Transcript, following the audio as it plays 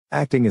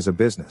Acting is a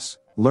business.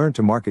 Learn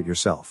to market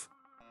yourself.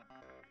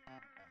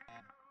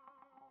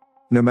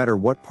 No matter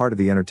what part of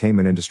the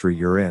entertainment industry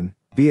you're in,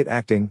 be it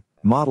acting,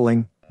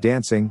 modeling,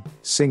 dancing,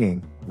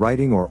 singing,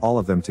 writing, or all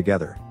of them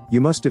together, you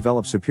must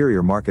develop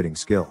superior marketing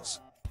skills.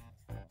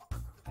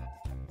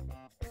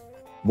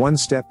 One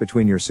step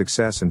between your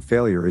success and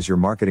failure is your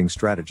marketing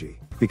strategy,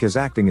 because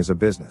acting is a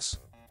business.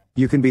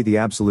 You can be the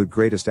absolute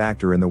greatest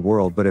actor in the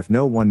world, but if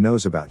no one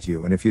knows about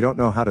you and if you don't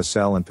know how to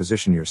sell and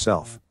position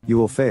yourself, you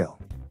will fail.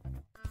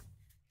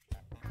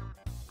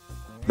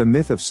 The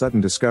myth of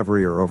sudden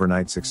discovery or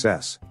overnight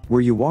success,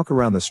 where you walk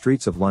around the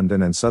streets of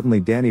London and suddenly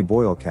Danny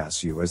Boyle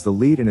casts you as the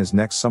lead in his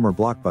next summer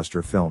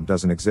blockbuster film,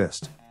 doesn't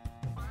exist.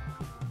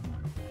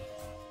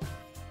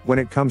 When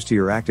it comes to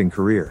your acting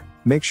career,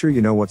 make sure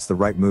you know what's the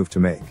right move to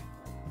make.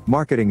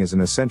 Marketing is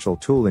an essential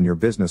tool in your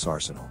business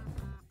arsenal.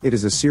 It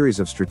is a series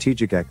of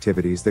strategic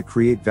activities that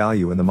create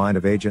value in the mind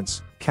of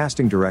agents,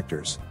 casting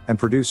directors, and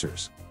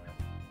producers.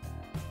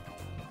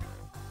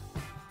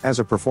 As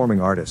a performing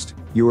artist,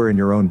 you are in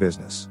your own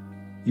business.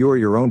 You are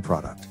your own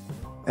product.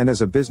 And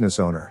as a business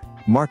owner,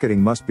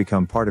 marketing must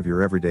become part of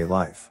your everyday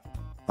life.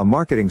 A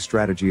marketing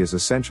strategy is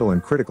essential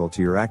and critical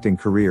to your acting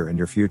career and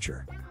your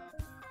future.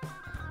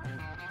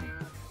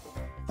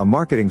 A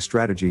marketing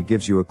strategy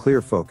gives you a clear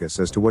focus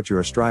as to what you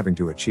are striving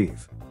to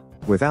achieve.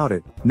 Without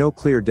it, no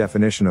clear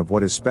definition of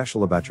what is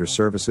special about your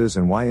services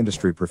and why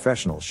industry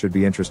professionals should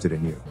be interested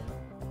in you.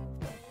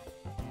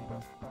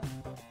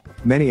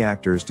 Many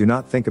actors do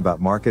not think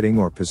about marketing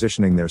or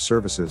positioning their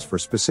services for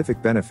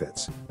specific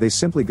benefits. They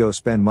simply go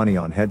spend money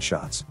on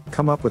headshots,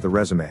 come up with a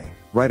resume,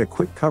 write a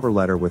quick cover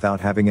letter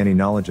without having any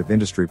knowledge of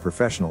industry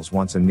professionals'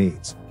 wants and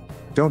needs.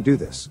 Don't do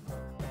this.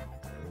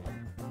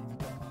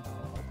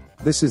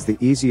 This is the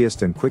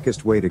easiest and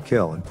quickest way to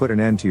kill and put an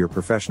end to your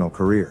professional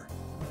career.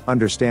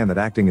 Understand that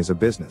acting is a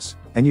business,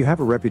 and you have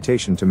a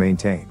reputation to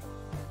maintain.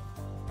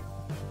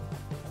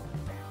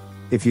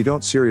 If you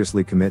don't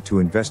seriously commit to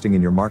investing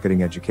in your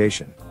marketing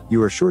education,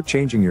 you are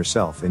shortchanging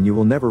yourself and you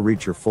will never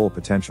reach your full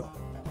potential.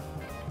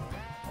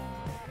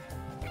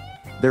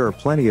 There are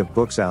plenty of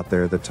books out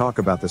there that talk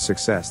about the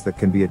success that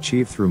can be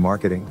achieved through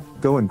marketing.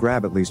 Go and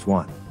grab at least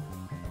one.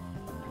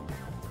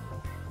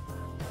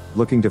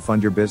 Looking to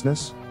fund your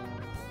business?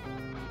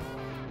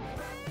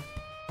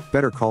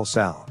 Better call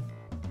Sal.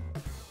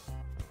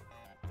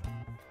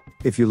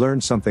 If you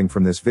learned something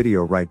from this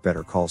video, write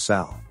 "Better Call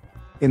Sal"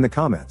 in the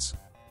comments.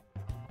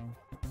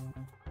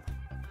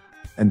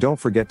 And don't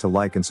forget to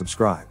like and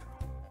subscribe.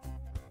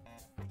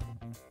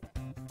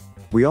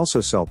 We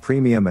also sell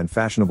premium and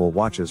fashionable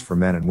watches for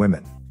men and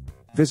women.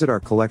 Visit our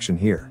collection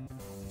here.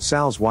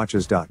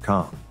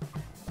 salswatches.com.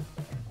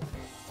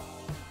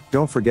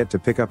 Don't forget to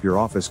pick up your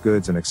office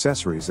goods and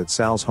accessories at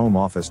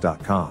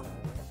salshomeoffice.com.